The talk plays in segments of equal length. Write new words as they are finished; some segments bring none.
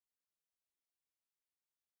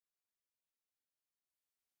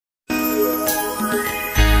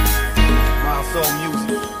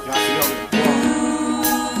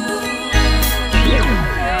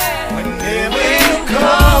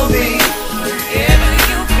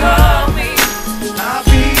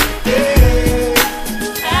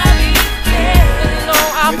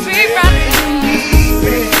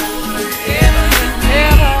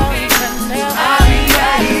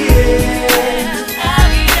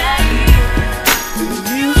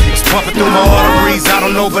pumping through my arteries. I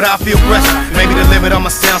don't know, but I feel pressure. Maybe the limit on my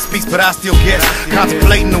sound speaks, but I still guess.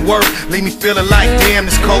 Contemplating the work, leave me feeling like damn,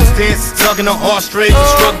 this cold stance is tugging on heartstrings and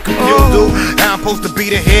struggle confused, dude. How I'm supposed to be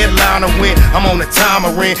the headliner when I'm on the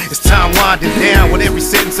timer in. It's time winding down. With every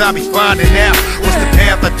sentence I be finding out what's the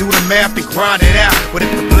path. I do the math and grind it out. But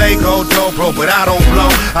if the play go dough, bro, but I don't blow,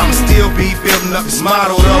 I'ma still be building up this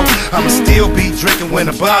model though. I'ma still be drinking when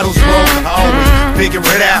the bottles roll. I always figure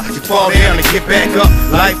it out. You fall down and get back up.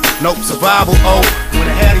 Life, nope, survival, oh. When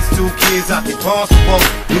I had these two kids, I get bonds for both.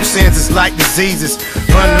 Loose ends is like diseases,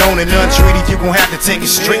 unknown and untreated. You gon' have to take it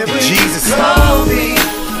straight to Jesus. Call me,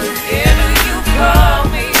 whenever you call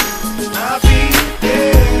me, I'll be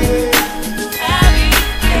there. I'll be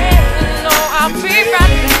there. No, I'll be right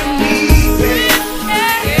there.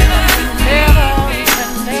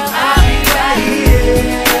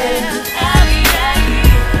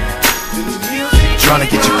 Trying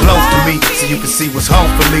to get you close to me so you can see what's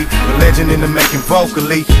hopefully the legend in the making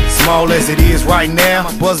vocally. Small as it is right now,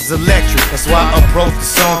 my buzz is electric. That's why I approach the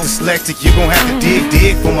song dyslexic. You gon' have to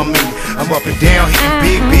dig for my meaning. I'm up and down,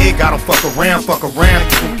 hitting big. I don't fuck around. You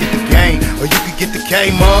gon' get the game, or you can get the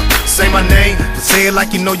K mug. Say my name, but say it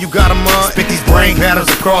like you know you got a mug. Spit these brain patterns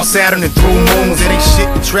across Saturn and through moons. It ain't shit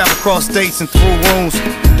to travel across states and through rooms.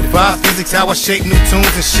 Defy physics, how I shape new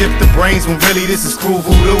tunes and shift the brains when really this is cool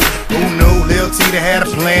voodoo. Who knew Lil T had a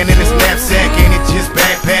plan in his knapsack? Ain't it just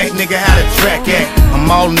backpack? Nigga, how the track at?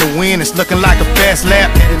 I'm all in the wind, it's looking like a fast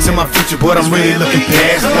lap to my future, but I'm really looking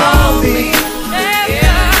past that.